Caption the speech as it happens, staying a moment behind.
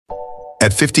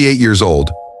At 58 years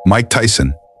old, Mike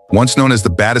Tyson, once known as the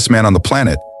baddest man on the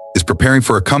planet, is preparing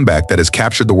for a comeback that has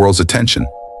captured the world's attention.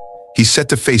 He's set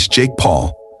to face Jake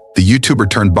Paul, the YouTuber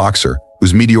turned boxer,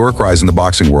 whose meteoric rise in the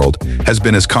boxing world has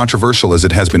been as controversial as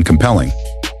it has been compelling.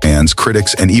 Fans,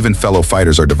 critics, and even fellow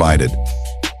fighters are divided.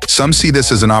 Some see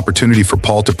this as an opportunity for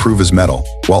Paul to prove his mettle,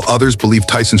 while others believe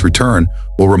Tyson's return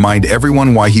will remind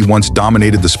everyone why he once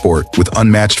dominated the sport with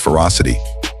unmatched ferocity.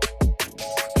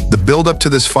 The build-up to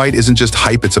this fight isn't just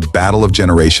hype, it's a battle of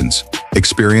generations,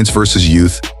 experience versus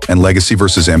youth, and legacy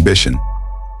versus ambition.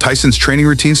 Tyson's training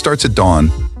routine starts at dawn,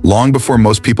 long before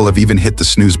most people have even hit the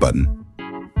snooze button.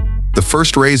 The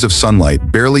first rays of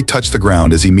sunlight barely touch the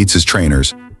ground as he meets his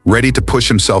trainers, ready to push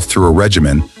himself through a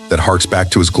regimen that harks back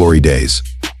to his glory days.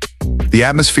 The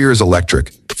atmosphere is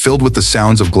electric, filled with the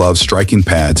sounds of gloves striking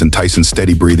pads and Tyson's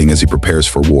steady breathing as he prepares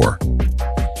for war.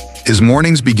 His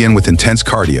mornings begin with intense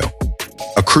cardio,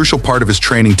 a crucial part of his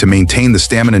training to maintain the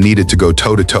stamina needed to go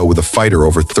toe-to-toe with a fighter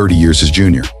over 30 years his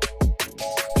junior.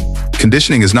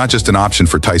 Conditioning is not just an option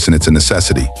for Tyson, it's a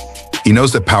necessity. He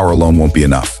knows that power alone won't be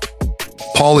enough.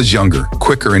 Paul is younger,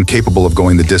 quicker, and capable of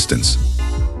going the distance.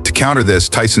 To counter this,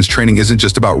 Tyson's training isn't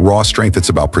just about raw strength, it's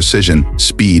about precision,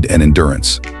 speed, and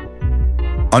endurance.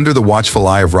 Under the watchful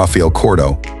eye of Rafael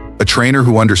Cordo, a trainer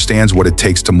who understands what it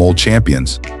takes to mold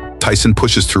champions, Tyson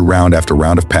pushes through round after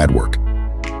round of pad work.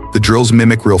 The drills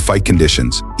mimic real fight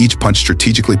conditions, each punch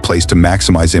strategically placed to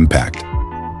maximize impact.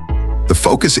 The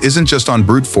focus isn't just on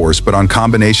brute force, but on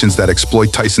combinations that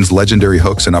exploit Tyson's legendary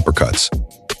hooks and uppercuts.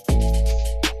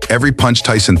 Every punch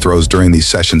Tyson throws during these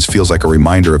sessions feels like a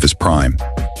reminder of his prime.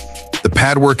 The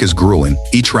pad work is grueling,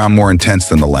 each round more intense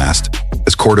than the last,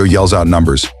 as Cordo yells out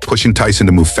numbers, pushing Tyson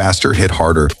to move faster, hit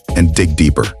harder, and dig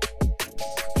deeper.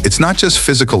 It's not just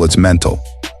physical, it's mental.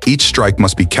 Each strike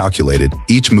must be calculated,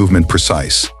 each movement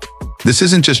precise. This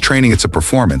isn't just training, it's a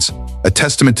performance, a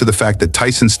testament to the fact that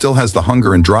Tyson still has the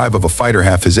hunger and drive of a fighter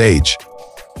half his age.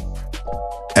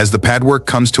 As the pad work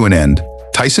comes to an end,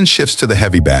 Tyson shifts to the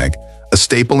heavy bag, a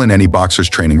staple in any boxer's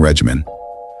training regimen.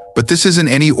 But this isn't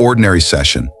any ordinary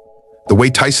session. The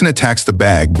way Tyson attacks the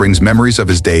bag brings memories of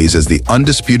his days as the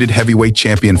undisputed heavyweight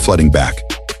champion flooding back.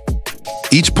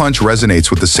 Each punch resonates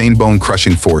with the same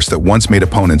bone-crushing force that once made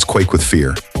opponents quake with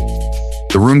fear.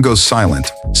 The room goes silent,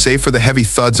 save for the heavy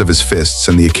thuds of his fists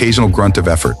and the occasional grunt of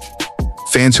effort.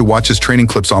 Fans who watch his training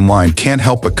clips online can't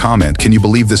help but comment, "Can you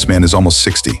believe this man is almost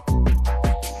 60?"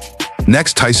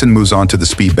 Next, Tyson moves on to the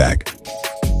speed bag.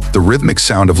 The rhythmic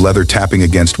sound of leather tapping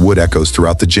against wood echoes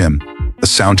throughout the gym, a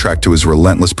soundtrack to his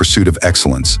relentless pursuit of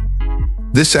excellence.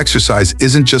 This exercise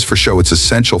isn't just for show, it's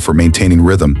essential for maintaining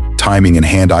rhythm, timing, and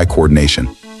hand-eye coordination.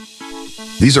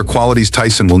 These are qualities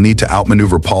Tyson will need to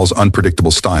outmaneuver Paul's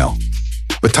unpredictable style.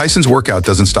 But Tyson's workout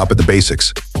doesn't stop at the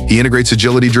basics. He integrates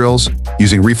agility drills,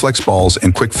 using reflex balls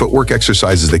and quick footwork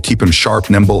exercises that keep him sharp,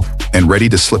 nimble, and ready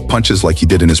to slip punches like he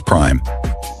did in his prime.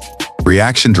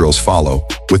 Reaction drills follow,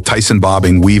 with Tyson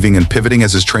bobbing, weaving, and pivoting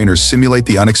as his trainers simulate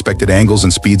the unexpected angles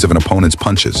and speeds of an opponent's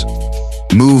punches.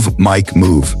 "Move, Mike,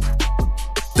 move."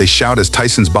 They shout as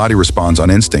Tyson's body responds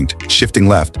on instinct, shifting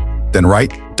left, then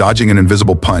right, dodging an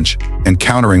invisible punch, and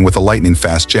countering with a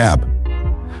lightning-fast jab.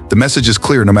 The message is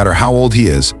clear: no matter how old he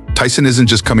is, Tyson isn't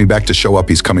just coming back to show up,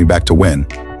 he's coming back to win.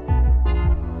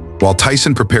 While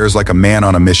Tyson prepares like a man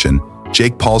on a mission,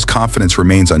 Jake Paul's confidence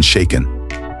remains unshaken.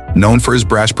 Known for his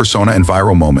brash persona and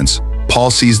viral moments, Paul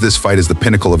sees this fight as the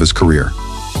pinnacle of his career.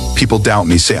 "People doubt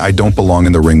me, say I don't belong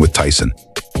in the ring with Tyson,"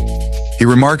 he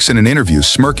remarks in an interview,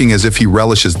 smirking as if he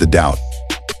relishes the doubt.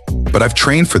 "But I've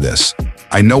trained for this.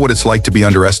 I know what it's like to be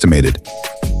underestimated,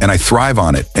 and I thrive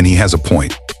on it," and he has a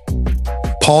point.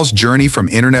 Paul's journey from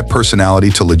internet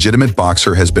personality to legitimate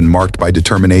boxer has been marked by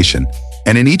determination,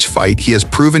 and in each fight he has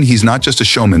proven he's not just a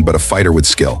showman but a fighter with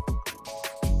skill.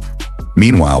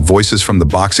 Meanwhile, voices from the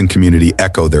boxing community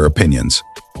echo their opinions.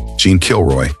 Gene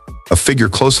Kilroy, a figure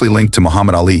closely linked to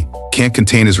Muhammad Ali, can't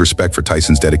contain his respect for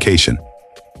Tyson's dedication.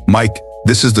 "Mike,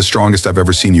 this is the strongest I've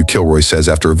ever seen you," Kilroy says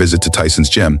after a visit to Tyson's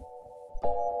gym.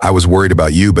 "I was worried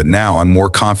about you, but now I'm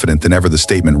more confident than ever." The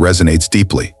statement resonates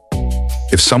deeply.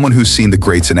 If someone who's seen the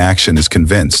greats in action is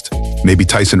convinced, maybe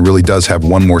Tyson really does have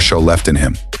one more show left in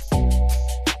him.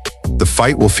 The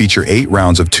fight will feature 8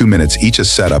 rounds of 2 minutes each, a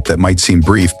setup that might seem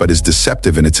brief but is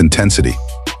deceptive in its intensity.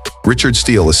 Richard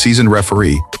Steele, a seasoned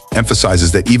referee,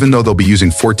 emphasizes that even though they'll be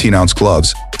using 14-ounce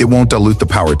gloves, it won't dilute the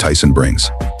power Tyson brings.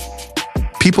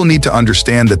 People need to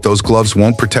understand that those gloves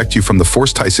won't protect you from the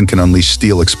force Tyson can unleash,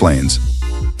 Steele explains.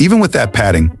 Even with that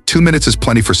padding, 2 minutes is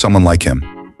plenty for someone like him.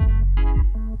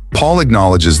 Paul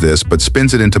acknowledges this but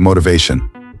spins it into motivation.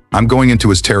 "I'm going into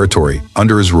his territory,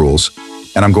 under his rules,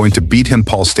 and I'm going to beat him,"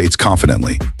 Paul states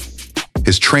confidently.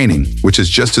 His training, which is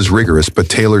just as rigorous but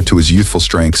tailored to his youthful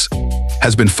strengths,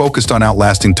 has been focused on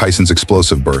outlasting Tyson's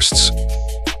explosive bursts.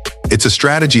 It's a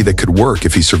strategy that could work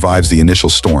if he survives the initial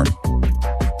storm.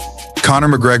 Conor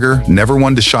McGregor, never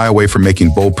one to shy away from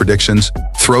making bold predictions,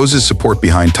 throws his support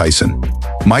behind Tyson.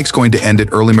 "Mike's going to end it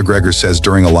early," McGregor says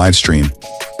during a live stream.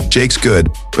 "Jake's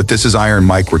good, but this is Iron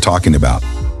Mike we're talking about."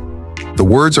 The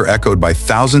words are echoed by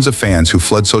thousands of fans who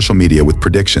flood social media with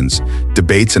predictions,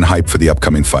 debates, and hype for the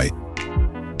upcoming fight.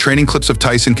 Training clips of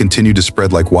Tyson continue to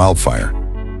spread like wildfire.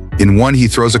 In one, he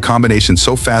throws a combination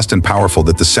so fast and powerful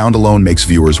that the sound alone makes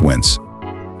viewers wince.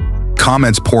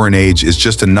 Comments pour in, "Age is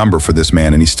just a number for this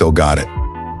man and he still got it."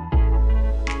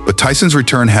 But Tyson's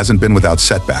return hasn't been without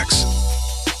setbacks.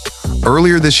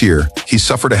 Earlier this year, he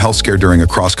suffered a health scare during a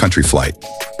cross-country flight.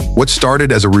 What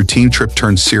started as a routine trip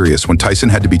turned serious when Tyson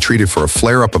had to be treated for a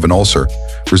flare-up of an ulcer,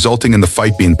 resulting in the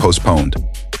fight being postponed.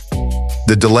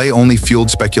 The delay only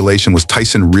fueled speculation. Was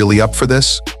Tyson really up for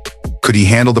this? Could he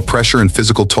handle the pressure and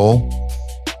physical toll?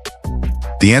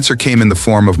 The answer came in the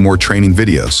form of more training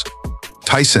videos.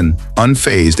 Tyson,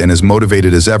 unfazed and as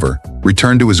motivated as ever,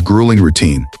 returned to his grueling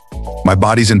routine. "My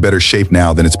body's in better shape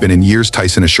now than it's been in years,"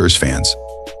 Tyson assures fans.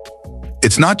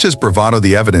 It's not just bravado.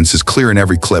 The evidence is clear in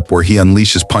every clip where he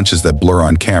unleashes punches that blur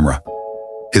on camera.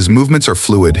 His movements are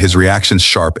fluid, his reactions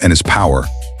sharp, and his power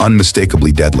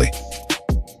unmistakably deadly.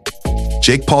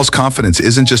 Jake Paul's confidence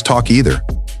isn't just talk either.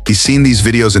 He's seen these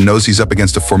videos and knows he's up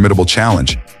against a formidable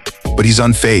challenge, but he's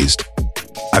unfazed.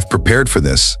 "I've prepared for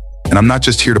this, and I'm not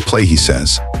just here to play," he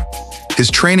says. His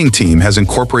training team has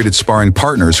incorporated sparring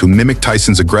partners who mimic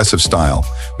Tyson's aggressive style,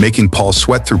 making Paul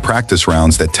sweat through practice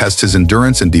rounds that test his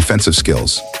endurance and defensive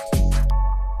skills.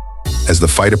 As the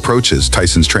fight approaches,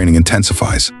 Tyson's training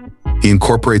intensifies. He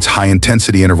incorporates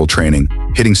high-intensity interval training,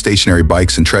 hitting stationary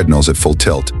bikes and treadmills at full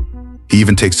tilt. He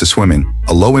even takes to swimming,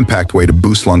 a low-impact way to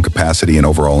boost lung capacity and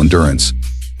overall endurance.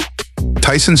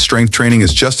 Tyson's strength training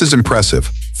is just as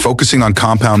impressive, focusing on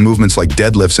compound movements like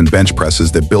deadlifts and bench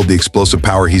presses that build the explosive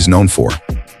power he's known for.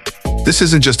 This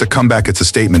isn't just a comeback, it's a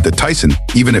statement that Tyson,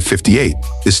 even at 58,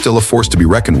 is still a force to be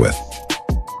reckoned with.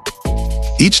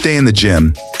 Each day in the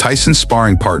gym, Tyson's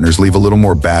sparring partners leave a little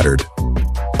more battered,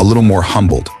 a little more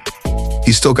humbled.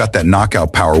 He's still got that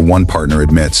knockout power, one partner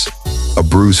admits, a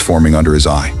bruise forming under his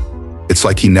eye. It's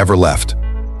like he never left.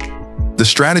 The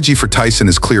strategy for Tyson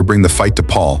is clear: bring the fight to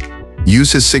Paul,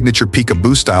 use his signature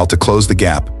peekaboo style to close the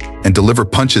gap, and deliver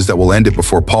punches that will end it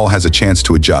before Paul has a chance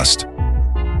to adjust.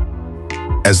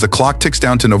 As the clock ticks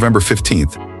down to November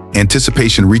 15th,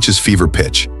 anticipation reaches fever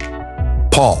pitch.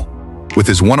 Paul, with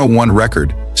his 101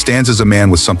 record, stands as a man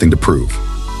with something to prove.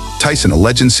 Tyson, a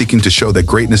legend seeking to show that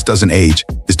greatness doesn't age,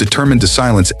 is determined to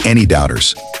silence any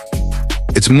doubters.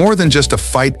 It's more than just a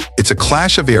fight, it's a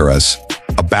clash of eras,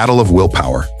 a battle of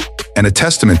willpower, and a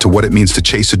testament to what it means to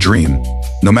chase a dream,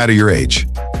 no matter your age.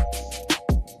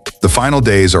 The final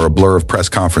days are a blur of press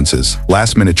conferences,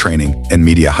 last-minute training, and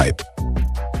media hype.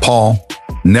 Paul,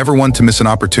 never one to miss an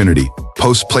opportunity,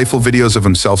 posts playful videos of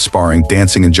himself sparring,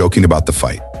 dancing, and joking about the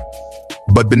fight.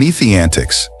 But beneath the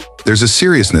antics, there's a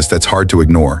seriousness that's hard to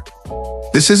ignore.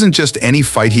 This isn't just any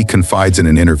fight, he confides in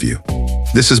an interview.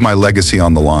 "This is my legacy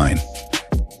on the line."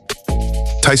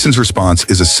 Tyson's response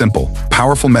is a simple,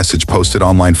 powerful message posted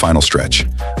online: final stretch.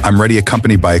 "I'm ready,"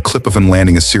 accompanied by a clip of him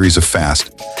landing a series of fast,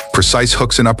 precise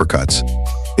hooks and uppercuts.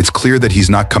 It's clear that he's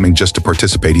not coming just to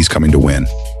participate, he's coming to win.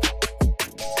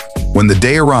 When the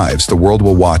day arrives, the world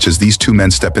will watch as these two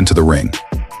men step into the ring.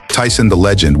 Tyson, the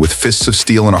legend with fists of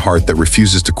steel and a heart that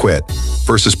refuses to quit,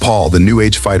 versus Paul, the new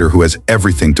age fighter who has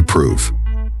everything to prove.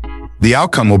 The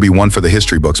outcome will be one for the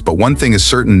history books, but one thing is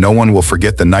certain: no one will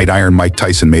forget the night Iron Mike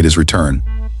Tyson made his return.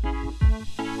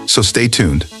 So stay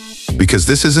tuned, because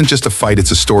this isn't just a fight,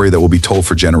 it's a story that will be told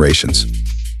for generations.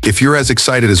 If you're as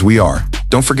excited as we are,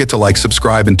 don't forget to like,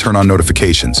 subscribe, and turn on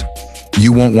notifications.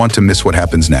 You won't want to miss what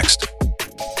happens next.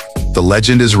 The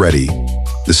legend is ready,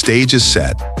 the stage is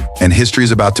set, and history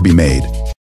is about to be made.